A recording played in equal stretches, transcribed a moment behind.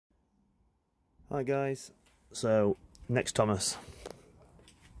Hi guys, so next Thomas,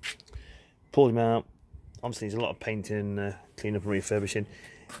 pulled him out. Obviously there's a lot of painting, clean up and refurbishing.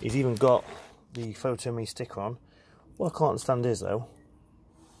 He's even got the Photo Me sticker on. What I can't understand is though,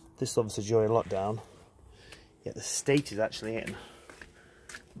 this is obviously during lockdown, yet the state is actually in,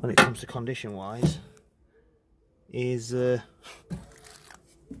 when it comes to condition wise, is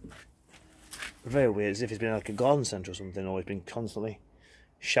very weird, as if it's been like a garden centre or something, or it's been constantly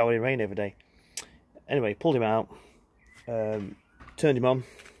showering rain every day. Anyway, pulled him out, turned him on.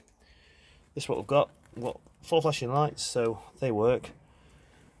 This is what we've got. We've got 4 flashing lights, so they work.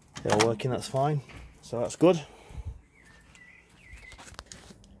 They're all working, that's fine. So that's good.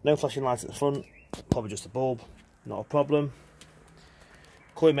 No flashing lights at the front, probably just a bulb, not a problem.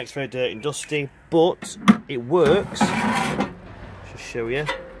 Coil makes very dirty and dusty, but it works. Just show you.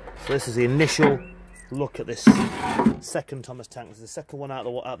 So this is the initial look at this second Thomas tank. This is the second one out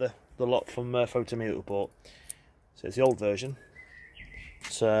of the lot from Photo Me that we bought. So it's the old version.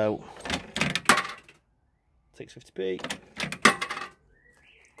 So 650p.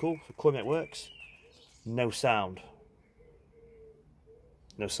 Cool. So coil works. No sound.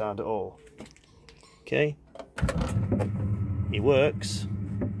 No sound at all. Okay. It works.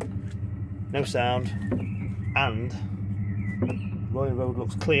 No sound. And rolling road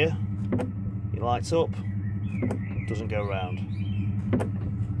looks clear. It lights up, doesn't go round.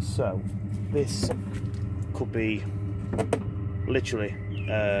 So this could be literally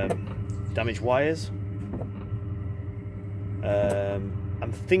damaged wires. I'm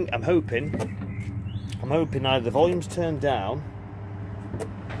hoping either the volume's turned down,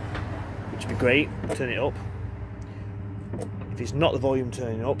 which would be great, turn it up. If it's not the volume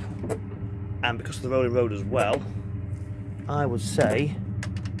turning up, and because of the rolling road as well, I would say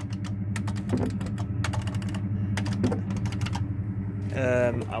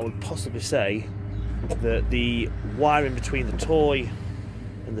I would possibly say that the wiring between the toy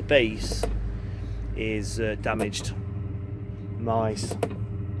and the base is damaged. Mice,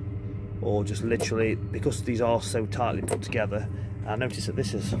 or just literally, because these are so tightly put together. I noticed that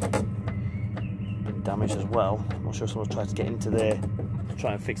this is damaged as well. I'm not sure if someone's tried to get into there to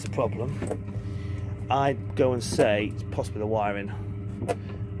try and fix the problem. I'd go and say it's possibly the wiring.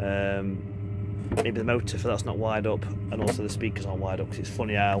 Maybe the motor for that's not wired up, and also the speakers aren't wired up, because it's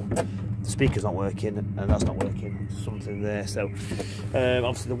funny how the speaker's not working and that's not working. Something there. So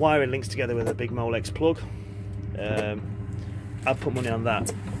obviously the wiring links together with a big Molex plug. I'd put money on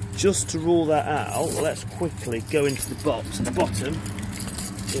that. Just to rule that out, let's quickly go into the box at the bottom,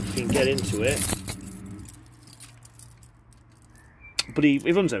 if we can get into it. But he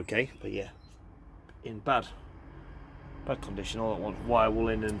runs okay, but yeah, in bad condition. All at once, wire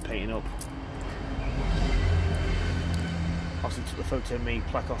wooling and painting up. Obviously took the Photo Me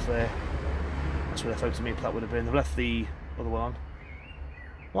plaque off there. That's where the Photo Me plaque would have been. They've left the other one on.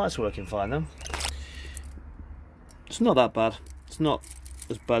 Light's working fine then. It's not that bad. It's not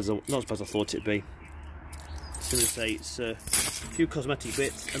as bad as I thought it'd be. As soon as I say, it's a few cosmetic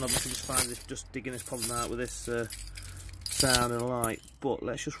bits, and obviously just digging this problem out with this sound and light. But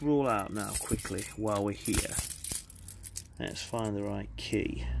let's just rule out now quickly while we're here. Let's find the right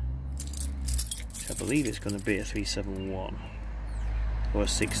key. I believe it's going to be a 371 or a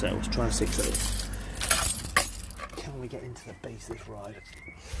 60. Let's try a 60. Can we get into the base of this ride?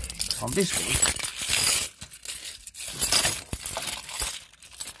 On this one,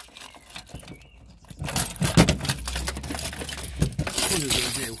 what we're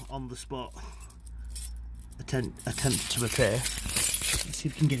going to do on the spot, attempt to repair. Let's see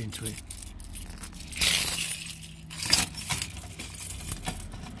if we can get into it.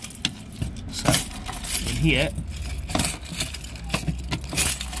 So in here,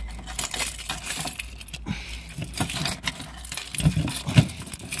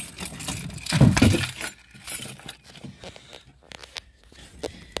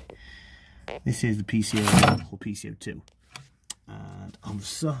 this is the PCO or PCO2, and on the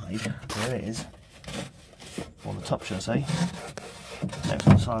side there is, on the top should I say, next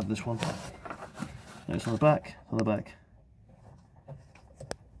on the side of this one, next on the back,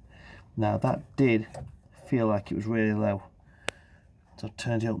 Now that did feel like it was really low, so I've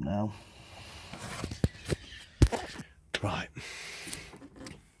turned it up now. Right,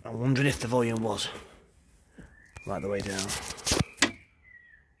 I'm wondering if the volume was right the way down.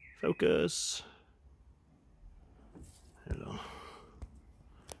 Focus. Here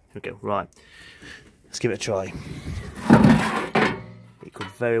we go. Right, let's give it a try. It could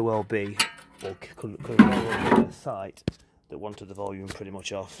very well be, or could very well be a site that wanted the volume pretty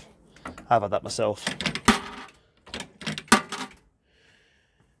much off. I've had that myself.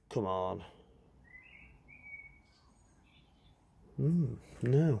 Come on.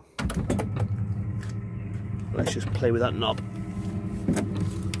 No. Let's just play with that knob.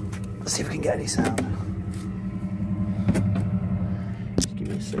 Let's see if we can get any sound. Just give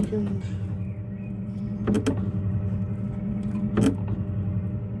me a second.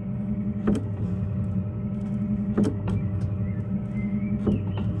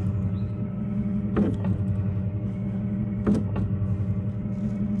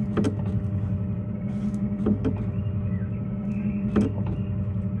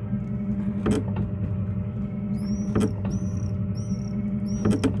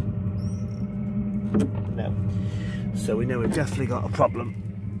 No. So we know we've definitely got a problem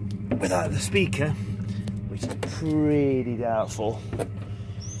with either speaker, which is pretty doubtful.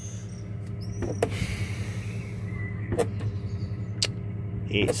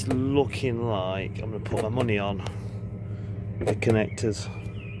 It's looking like I'm going to put my money on the connectors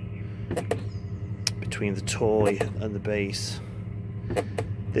between the toy and the base.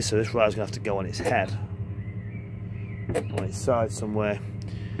 This ride's going to have to go on its head, on its side somewhere.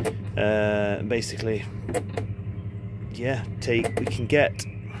 Basically, yeah, we can get.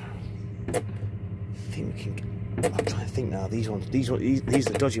 I think we can. I'm trying to think now. These are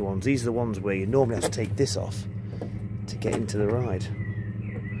the dodgy ones. These are the ones where you normally have to take this off to get into the ride.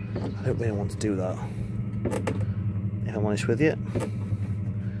 I don't really want to do that, if I'm honest with you.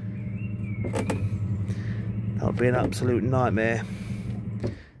 That would be an absolute nightmare.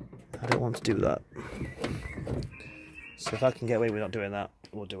 I don't want to do that. So if I can get away with not doing that,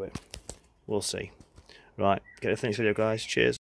 we'll do it. We'll see. Right, get to the next video, guys. Cheers.